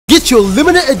your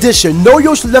limited edition No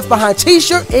Yoshi Left Behind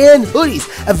t-shirt and hoodies.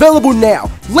 Available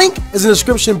now. Link is in the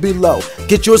description below.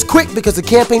 Get yours quick because the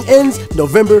campaign ends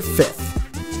November 5th.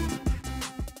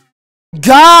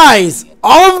 Guys,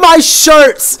 all of my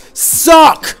shirts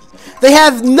suck. They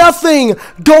have nothing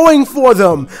going for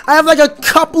them. I have like a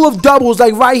couple of doubles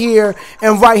like right here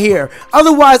and right here.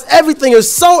 Otherwise, everything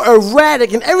is so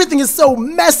erratic and everything is so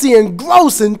messy and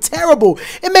gross and terrible.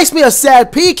 It makes me a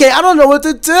sad PK. I don't know what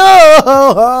to do.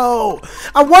 I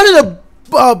wanted to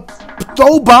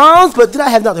throw bombs, but then I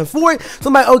have nothing for it. So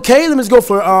I'm like, okay, let me just go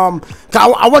for I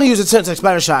want to use a Tentatek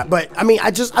Splattershot, but I mean, I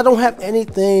don't have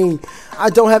anything. I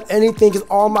don't have anything because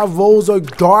all my rolls are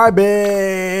garbage.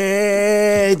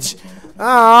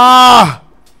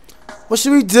 What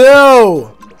should we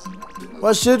do?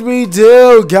 What should we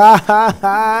do, guys?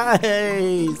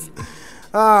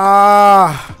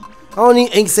 I don't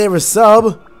need Ink Saver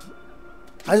sub.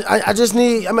 I just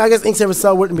need, I mean, I guess Ink Saver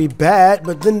sub wouldn't be bad,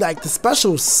 but then like the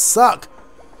specials suck.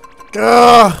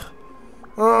 I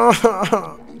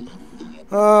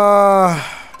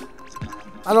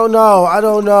don't know.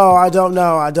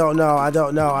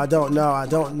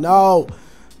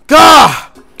 Gah!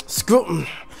 Screw.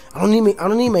 I don't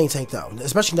need main tank though,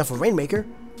 especially not for Rainmaker.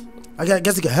 I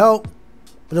guess it could help,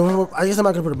 but I guess I'm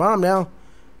not gonna put a bomb now.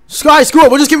 Sky, screw it.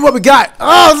 We'll just give it what we got.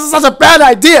 Oh, this is such a bad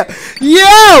idea.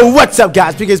 Yo, what's up,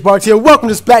 guys? PK Sparks here. Welcome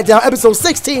to Splatdown, episode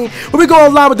 16, where we go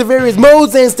online with the various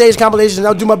modes and stage combinations. And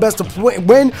I'll do my best to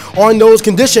win on those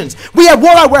conditions. We have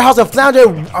Warlock Warehouse and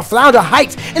Flounder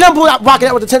Heights, and I'm rocking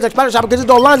out with the Tentatek Splattershot because it's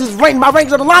the lines is ranked. My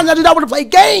rankings are the lines. I do not want to play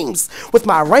games with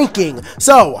my ranking.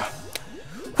 So,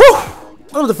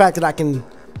 I love the fact that I can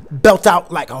belt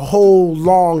out like a whole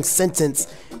long sentence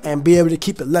and be able to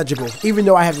keep it legible, even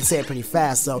though I have to say it pretty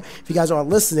fast. So if you guys aren't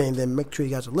listening, then make sure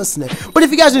you guys are listening. But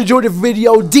if you guys enjoyed the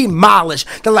video, demolish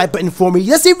the like button for me.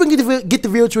 Let's see if we can get the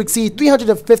video to exceed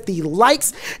 350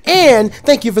 likes. And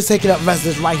thank you for taking up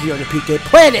residence right here on the PK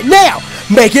planet. Now,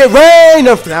 make it rain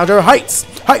on Flounder Heights.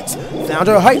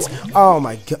 Flounder Heights. Oh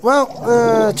my god.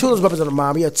 Well, two of those weapons on the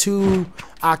mob. We have two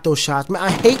octo shots. Man, I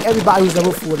hate everybody who's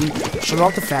level 40. Showing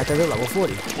off the fact that they're level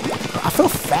 40. I feel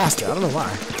faster. I don't know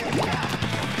why.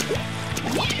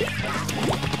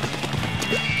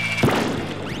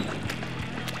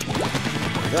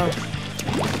 There we go.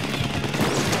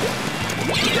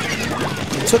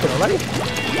 You took it already?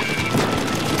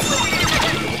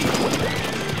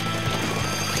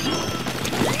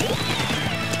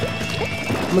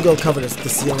 I'm gonna go cover the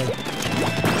ceiling.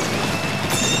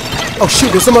 Oh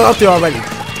shoot, there's someone up there already.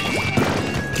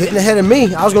 Getting ahead of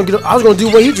me. I was gonna do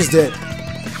what he just did.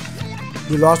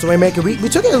 We lost the Rainmaker. We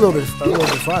took it a little bit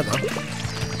far though.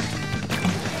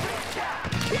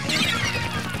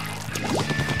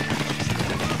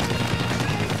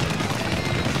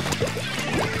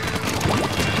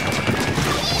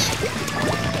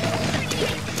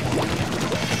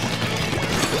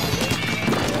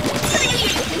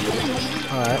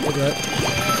 Alright, we're good.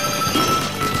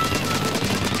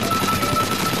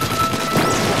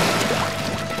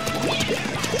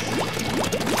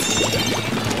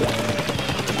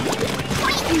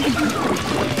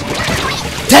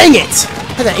 Dang it!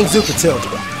 I had that Inkzuka too.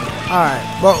 Alright,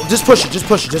 well, just push it.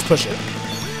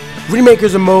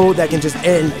 Rainmaker's a mode that can just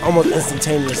end almost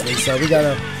instantaneously, so we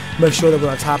gotta make sure that we're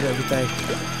on top of everything.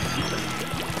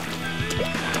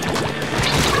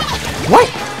 What?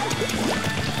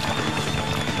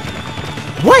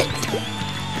 What?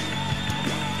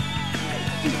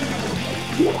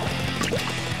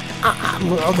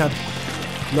 Okay.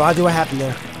 No idea what happened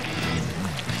there.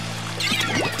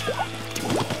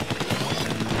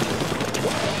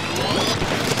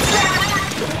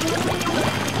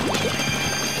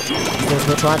 Just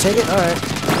gonna try and take it? Alright.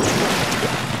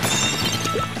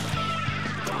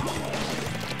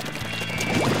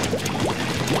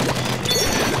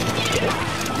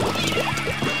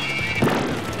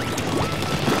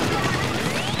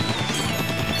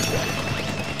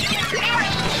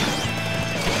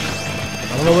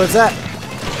 I don't know where it's at. I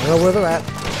don't know where they're at.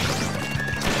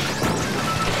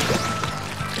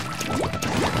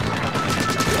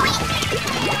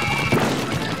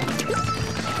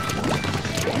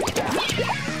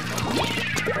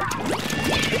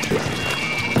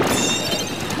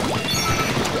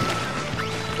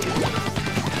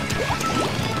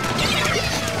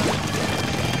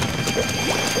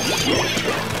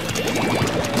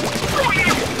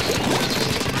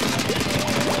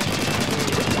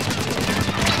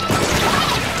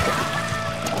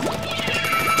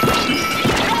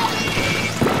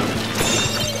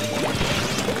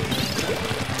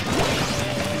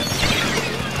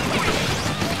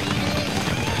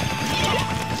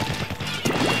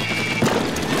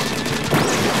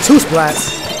 2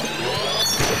 splats.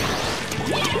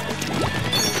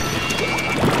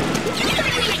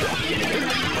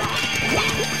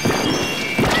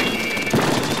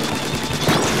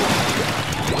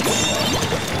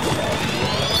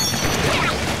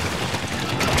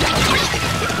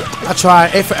 I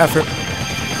tried, A for effort.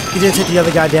 He didn't take the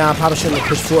other guy down. Probably shouldn't have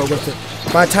pushed forward with it.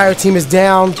 My entire team is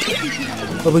down,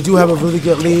 but we do have a really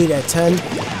good lead at 10.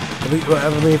 I mean,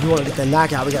 if we want to get that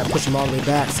knockout, we got to push him all the way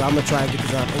back. So I'm going to try and get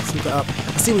this up and sneak it up.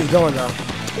 I see where he's going, though.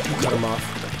 You cut him off.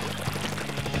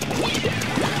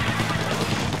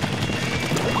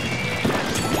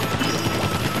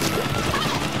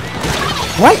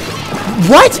 What?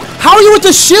 What? How are you with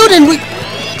the shield and we...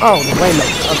 Oh, the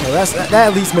Rainmaker. Okay, that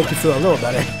at least makes you feel a little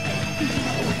better.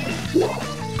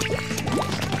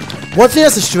 One thing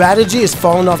that's a strategy is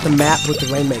falling off the map with the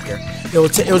Rainmaker. It'll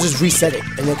just reset it,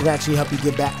 and it can actually help you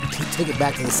get back, take it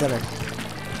back to the center.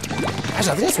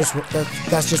 Actually, I think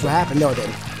that's just what happened. No, it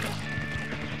didn't.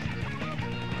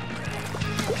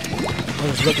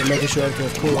 I'm just looking, making sure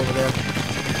everything's cool over there.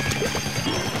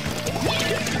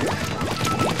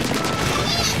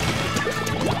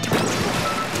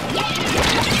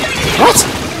 What?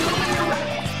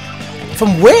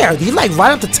 From where? Did he like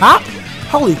right up the top?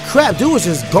 Holy crap, dude was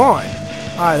just gone.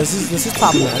 Alright, this is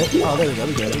problematic. Oh, there we go,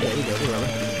 we good.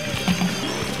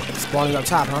 Spawning up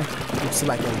top, huh? Let's see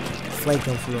if I can flank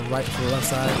him from the right, from the left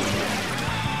side.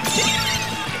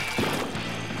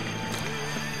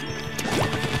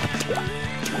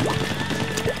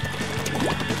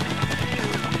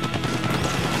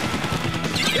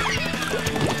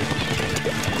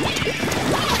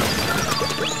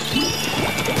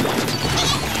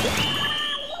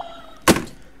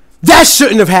 That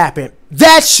shouldn't have happened.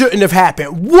 That shouldn't have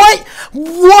happened. What?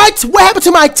 What happened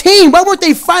to my team? Why weren't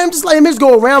they fighting? I'm just letting them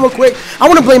go around real quick. I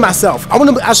want to blame myself.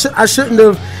 I shouldn't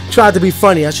have tried to be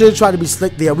funny. I should have tried to be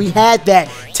slick there. We had that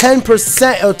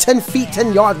 10% or 10 feet,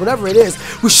 10 yards, whatever it is.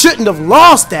 We shouldn't have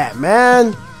lost that,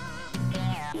 man.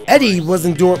 Eddie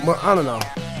wasn't doing well, I don't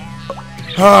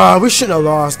know. We shouldn't have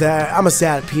lost that. I'm a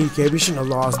sad PK. We shouldn't have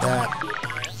lost that.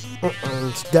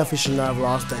 Definitely should not have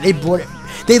lost that.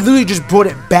 They literally just brought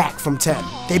it back from 10.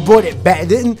 They brought it back. It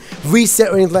didn't reset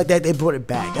or anything like that. They brought it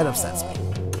back. That upsets me.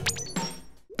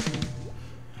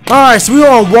 Alright, so we're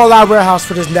on Walleye Warehouse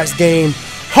for this next game.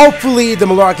 Hopefully the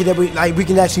malarkey that we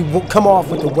can actually come off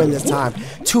with the win this time.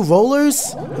 2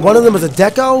 rollers. One of them is a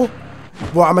deco.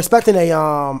 Well, I'm expecting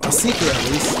a seeker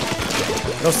at least.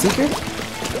 No seeker?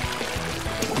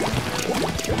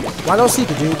 Why no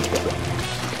seeker, dude?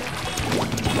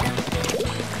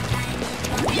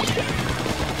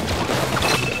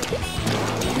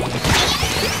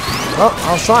 Oh,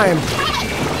 I was trying.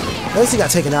 At least he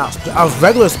got taken out. I was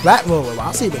regular splat roller.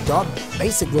 I'll see the dog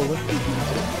basic roller.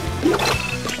 I'm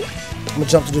gonna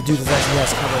jump to the dude that actually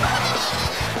has cover.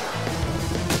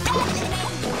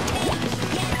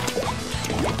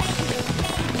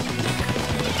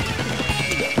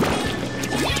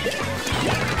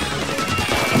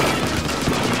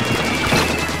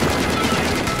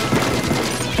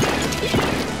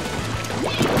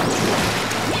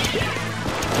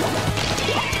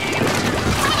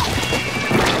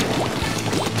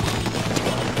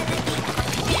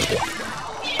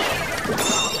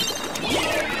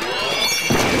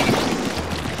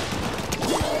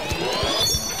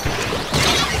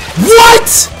 What?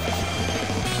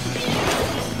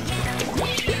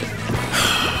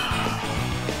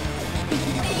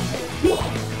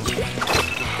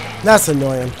 That's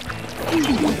annoying.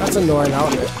 That's annoying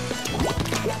out there.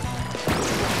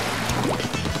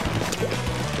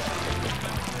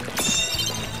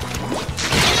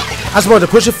 I just wanted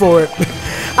to push it forward.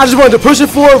 I just wanted to push it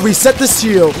forward, reset the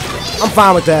shield. I'm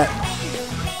fine with that.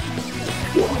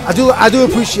 I do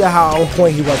appreciate how on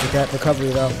point he was with that recovery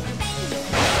though.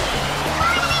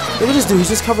 Look at this dude, he's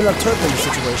just covering up Turk in the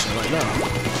situation right now.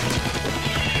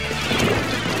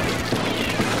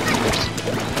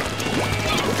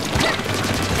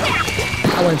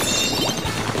 I win.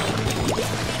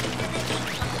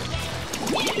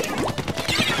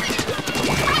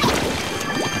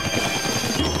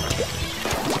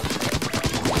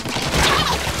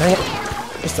 Dang it.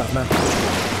 Good stuff, man.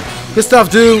 Good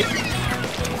stuff, dude.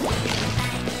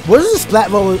 What is this splat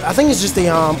roll? I think it's just the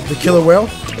killer whale.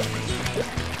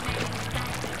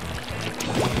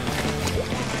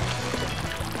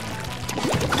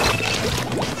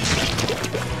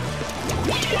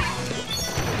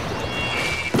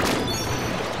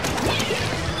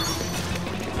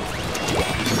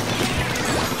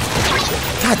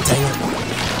 God dang it.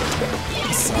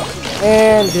 Suck.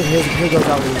 And here goes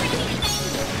our lead.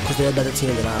 Because they're a better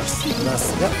team than ours.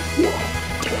 Yep.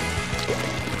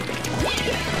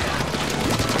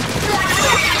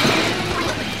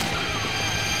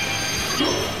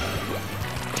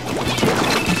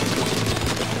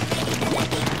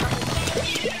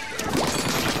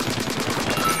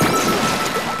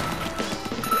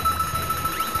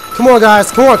 Come on, guys.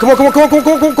 Come on. Come on. Come on. Come on. Come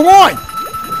on. Come on. Come on.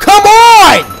 Come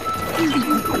on.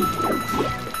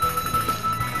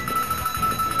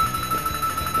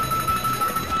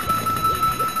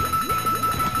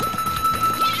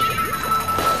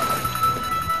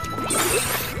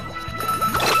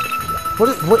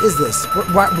 What is this?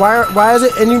 Why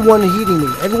isn't anyone heating me?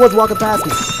 Everyone's walking past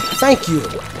me. Thank you.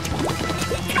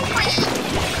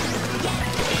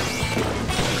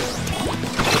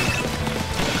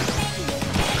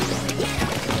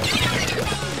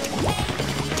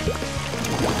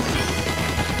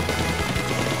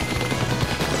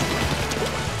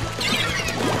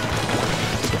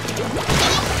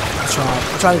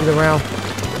 I'm trying to get around.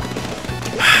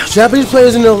 Japanese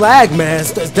players in the lag, man.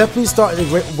 It's definitely starting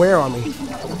to wear on me.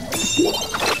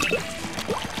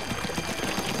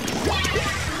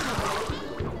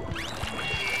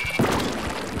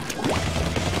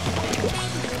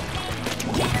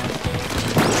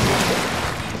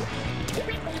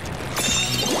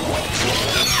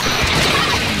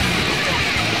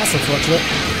 That's unfortunate.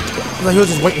 Like he was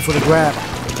just waiting for the grab.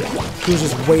 He was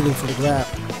just waiting for the grab.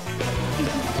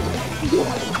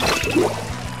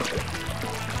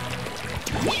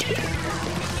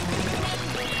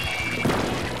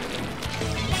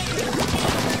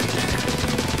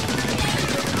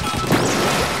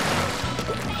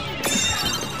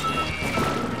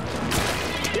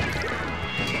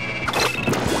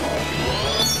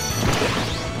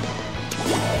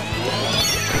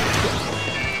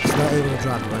 It's not able to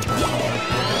drop it right now.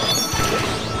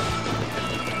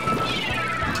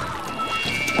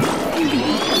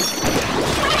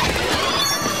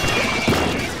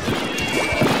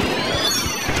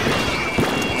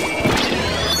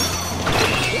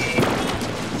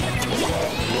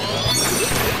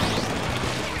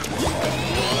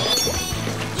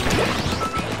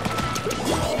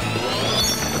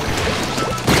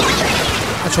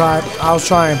 I was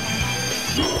trying.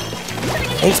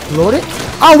 Exploded?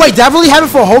 Oh wait, did I really have it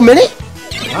for a whole minute?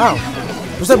 Wow.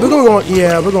 What's that? We're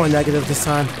going negative this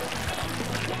time.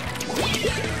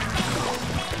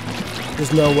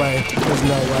 There's no way. There's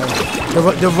no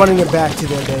way. They're running it back to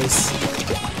their base.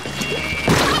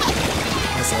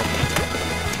 That's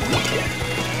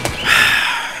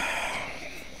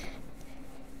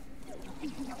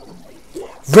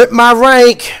it. Rip my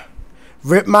rank.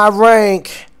 Rip my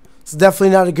rank. It's definitely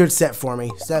not a good set for me.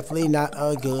 It's definitely not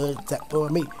a good set for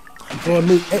me.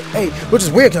 Hey, which is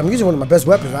weird because I'm using one of my best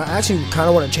weapons. I actually kind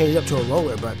of want to change it up to a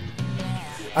roller, but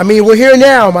I mean, we're here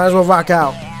now. Might as well rock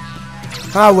out.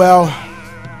 Ah, well.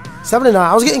 7-9.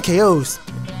 I was getting KOs,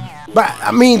 but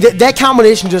I mean, that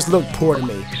combination just looked poor to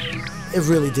me. It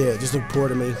really did. Just looked poor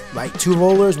to me. Like 2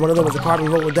 rollers. One of them was a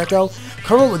carbon roller deco.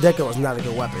 Carbon roller deco is not a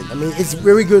good weapon. I mean, it's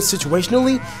very good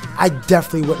situationally. I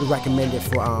definitely wouldn't recommend it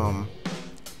for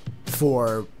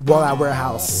Wallout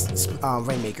Warehouse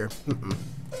Rainmaker.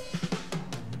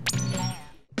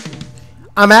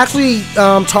 I'm actually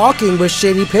talking with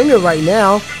Shady Pinger right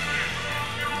now.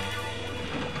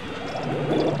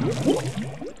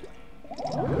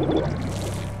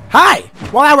 Hi!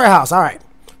 Wallout Warehouse, alright.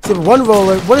 So one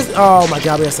roller, what is, oh my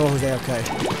god, we have someone who's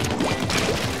AFK.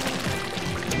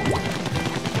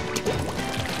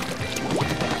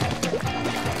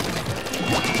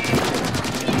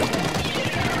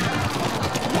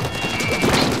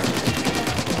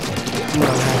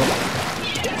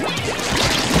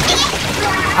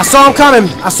 I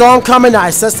saw him coming. I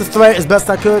assessed the threat as best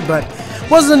I could, but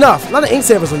wasn't enough. A lot of ink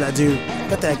savers on that dude.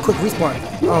 Got that quick respawn.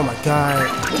 Oh my god.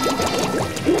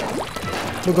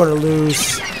 We're gonna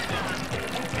lose.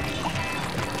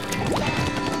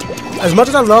 As much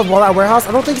as I love Wallout Warehouse,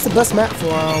 I don't think it's the best map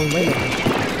for Rainmaker.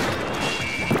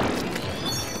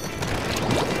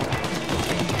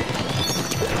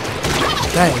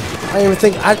 Dang.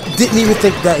 I didn't even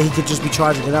think that he could just be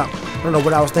charging it up. I don't know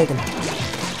what I was thinking.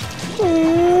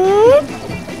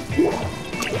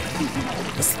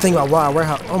 That's the thing about Wallout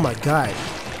Warehouse. Oh my god.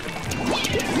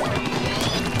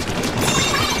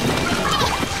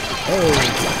 Hey.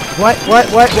 What?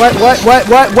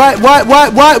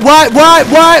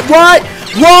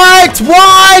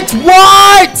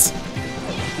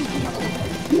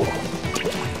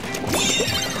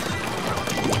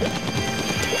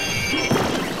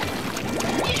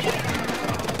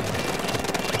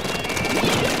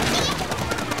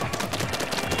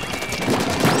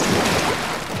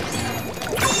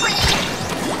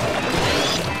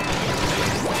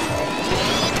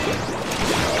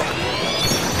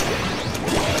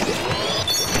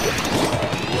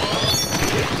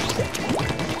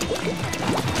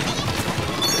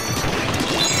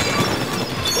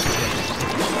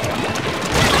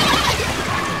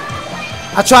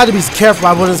 I tried to be careful.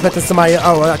 I wasn't expecting somebody.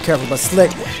 Oh, well, not careful, but slick.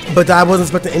 But I wasn't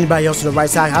expecting anybody else on the right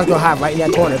side. I was gonna hide right in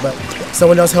that corner, but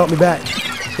someone else helped me back.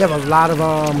 You have a lot of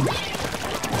God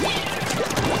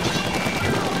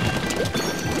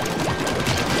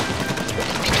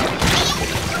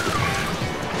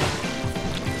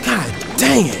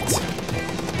dang it!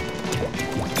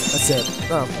 That's it.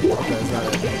 Oh, okay, that's not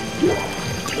it.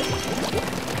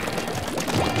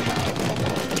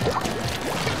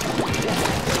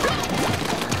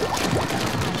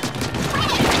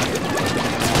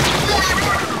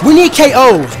 We need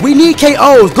KOs. We need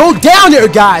KOs. Go down there,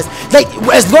 guys. Like,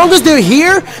 as long as they're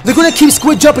here, they're gonna keep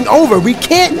squid jumping over. We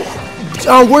can't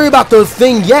worry about the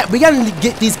thing yet. We gotta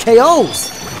get these KOs.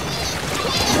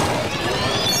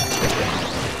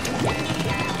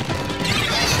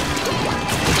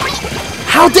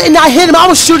 How didn't I hit him? I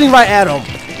was shooting right at him.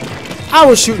 I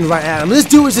was shooting right at him. This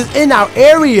dude was just in our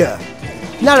area.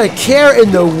 Not a care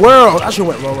in the world. I should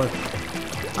have went roller.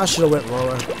 I should have went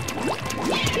roller.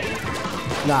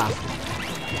 Nah.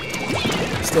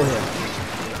 Still here.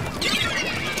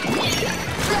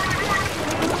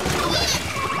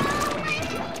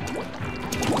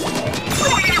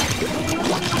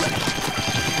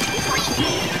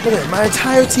 Look at it. My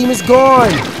entire team is gone.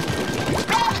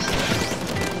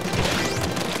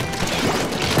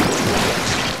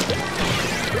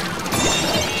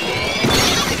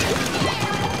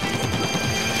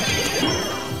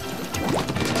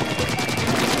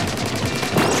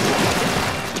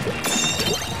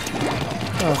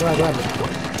 Oh, grab it.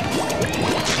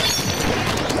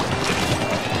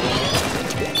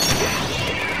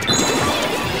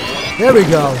 There we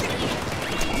go.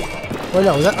 Wait,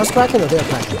 no, was that us cracking or they're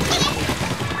cracking?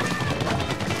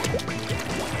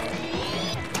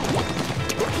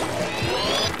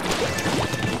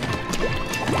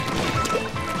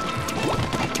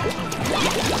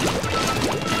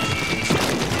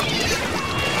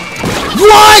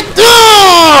 What?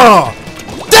 Oh!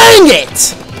 Dang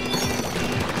it!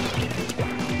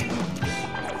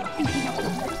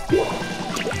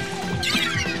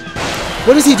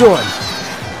 What is he doing?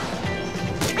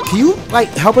 Can you, like,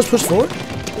 help us push forward?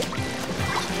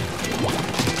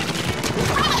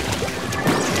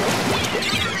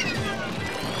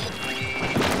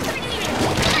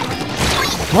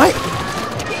 What?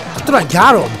 I thought I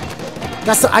got him.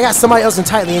 I got somebody else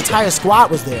entirely. The entire squad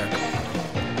was there.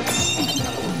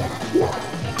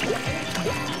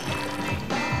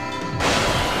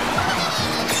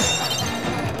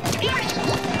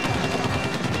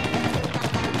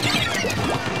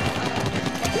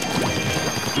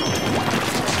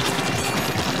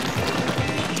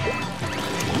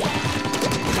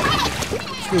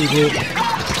 Dude.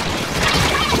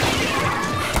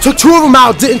 Took two of them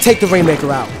out, didn't take the Rainmaker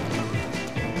out.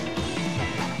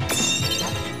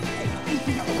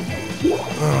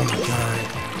 Oh my god.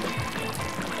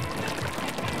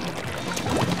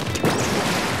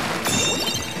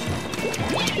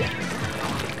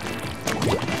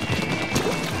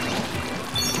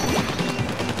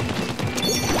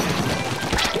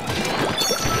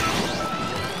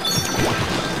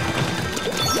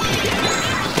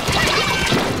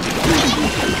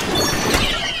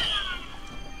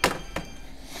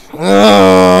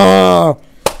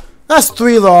 That's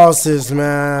 3 losses,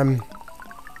 man.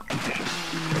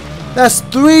 That's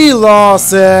 3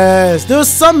 losses. There's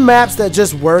some maps that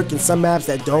just work and some maps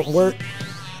that don't work.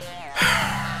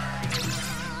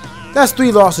 That's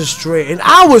 3 losses straight. And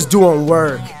I was doing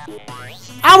work.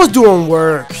 I was doing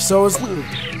work. So it's...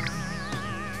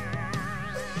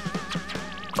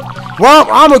 Well,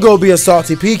 I'm going to go be a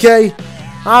salty PK.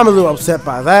 I'm a little upset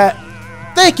by that.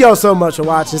 Thank y'all so much for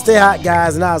watching. Stay hot,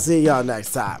 guys, and I'll see y'all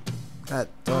next time. That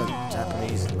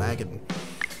Japanese lagging.